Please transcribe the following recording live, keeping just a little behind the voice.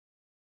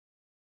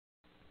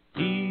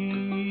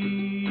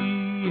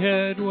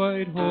had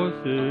white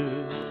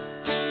horses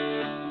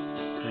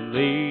and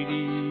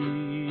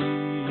ladies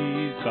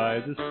by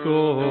the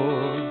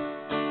score,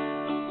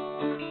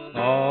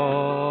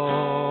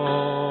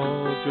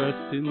 all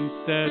dressed in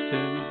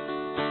satin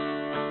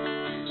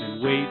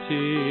and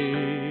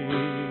waiting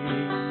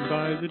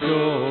by the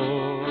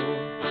door.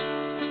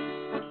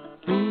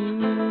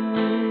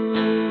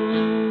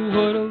 Ooh,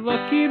 what a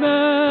lucky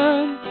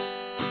man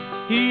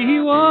he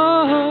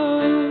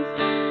was.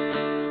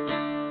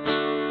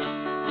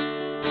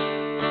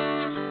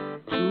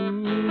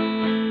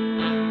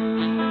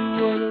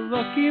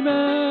 Lucky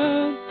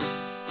man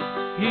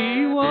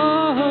he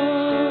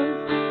was.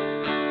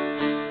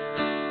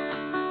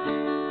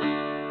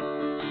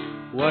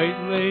 White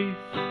lace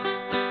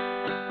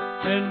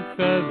and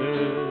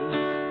feathers,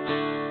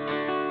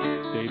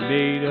 they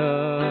made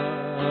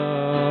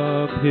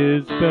up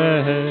his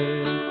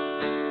bed.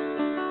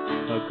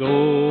 A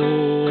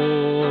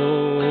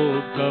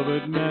gold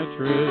covered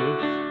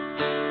mattress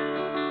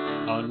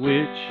on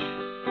which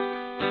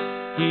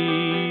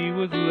he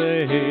was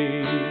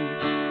laid.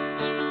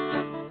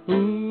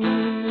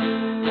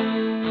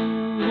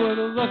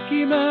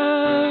 Lucky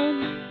man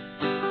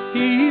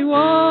he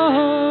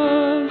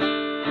was.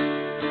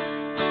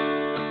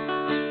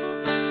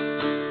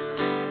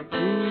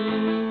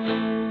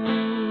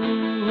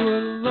 Ooh,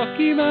 what a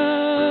lucky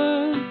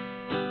man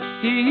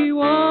he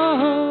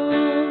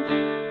was.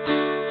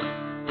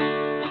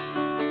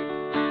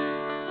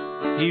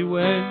 He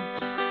went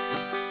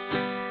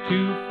to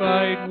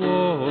fight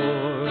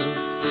wars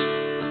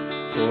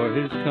for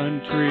his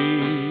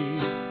country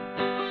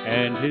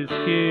and his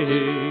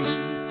king,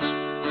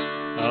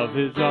 of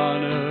his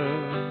honor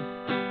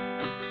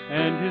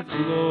and his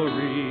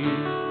glory,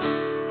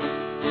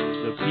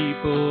 the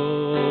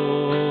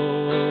people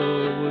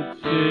would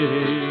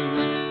sing.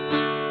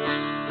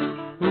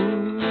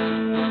 Ooh,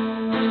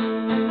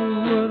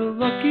 what a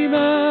lucky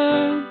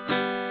man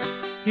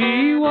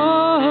he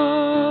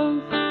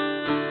was.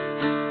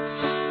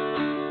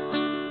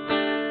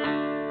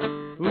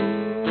 Ooh,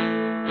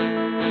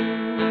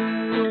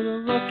 what a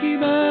lucky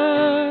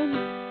man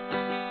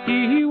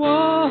he was.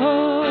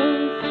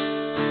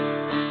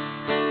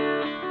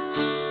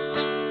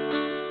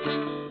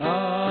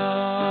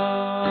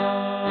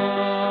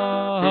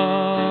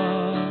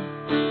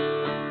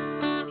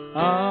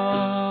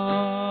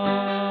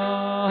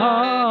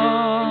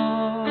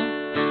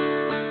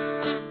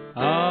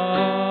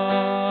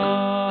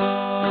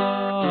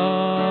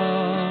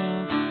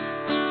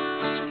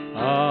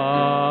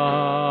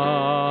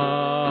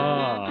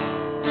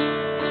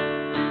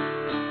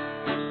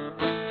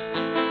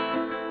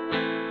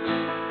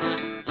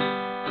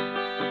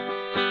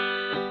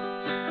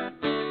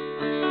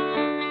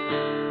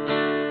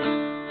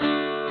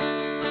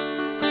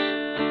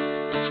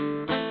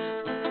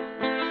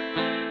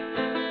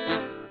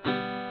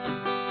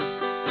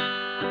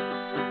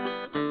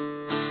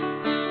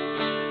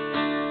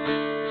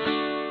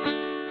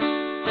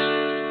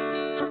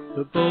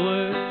 The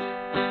bullet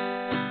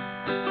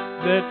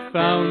that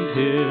found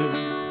him,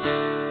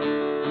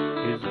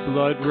 his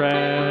blood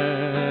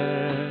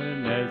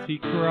ran as he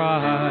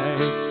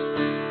cried.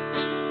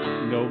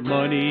 No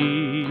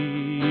money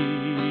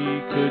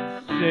could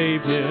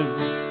save him,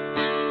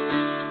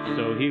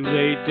 so he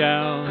laid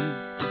down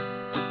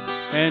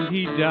and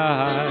he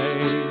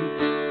died.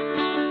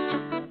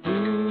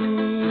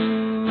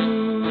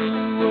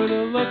 Ooh, what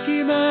a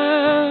lucky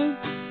man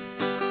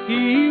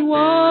he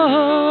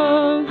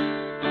was.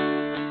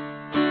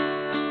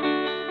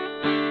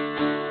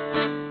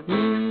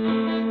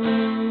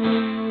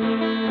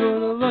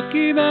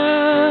 Lucky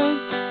man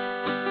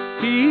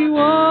he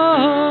was.